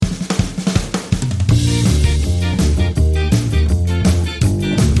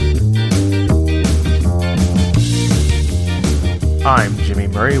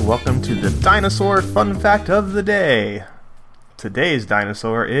Murray. Welcome to the Dinosaur Fun Fact of the Day. Today's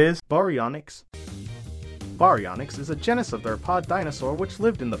dinosaur is Baryonyx. Baryonyx is a genus of theropod dinosaur which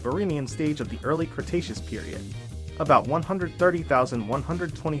lived in the Barremian stage of the early Cretaceous period. About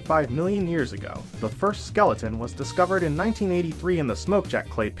 130,125 million years ago, the first skeleton was discovered in 1983 in the Smokejack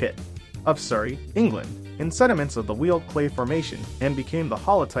Clay Pit of Surrey, England, in sediments of the Weald Clay Formation, and became the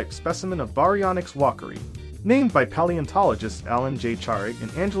holotype specimen of Baryonyx walkeri, named by paleontologists Alan J. Charig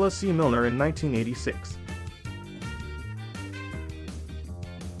and Angela C. Milner in 1986.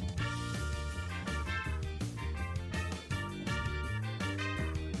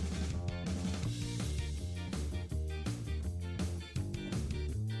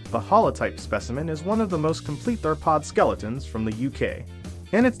 The holotype specimen is one of the most complete theropod skeletons from the UK,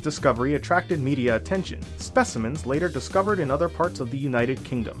 and its discovery attracted media attention. Specimens later discovered in other parts of the United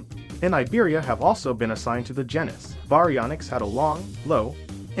Kingdom and Iberia have also been assigned to the genus. Baryonyx had a long, low,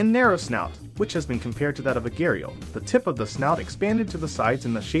 and narrow snout, which has been compared to that of a gharial. The tip of the snout expanded to the sides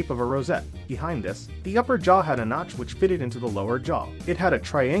in the shape of a rosette. Behind this, the upper jaw had a notch which fitted into the lower jaw. It had a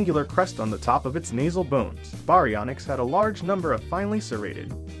triangular crest on the top of its nasal bones. Baryonyx had a large number of finely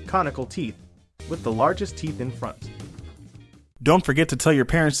serrated, conical teeth, with the largest teeth in front. Don't forget to tell your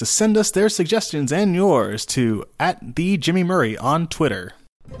parents to send us their suggestions and yours to @TheJimmyMurray on Twitter.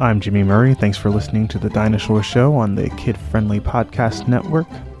 I'm Jimmy Murray. Thanks for listening to The Dinosaur Show on the Kid-Friendly Podcast Network.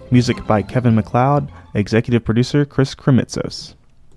 Music by Kevin MacLeod. Executive producer Chris Kremitzos.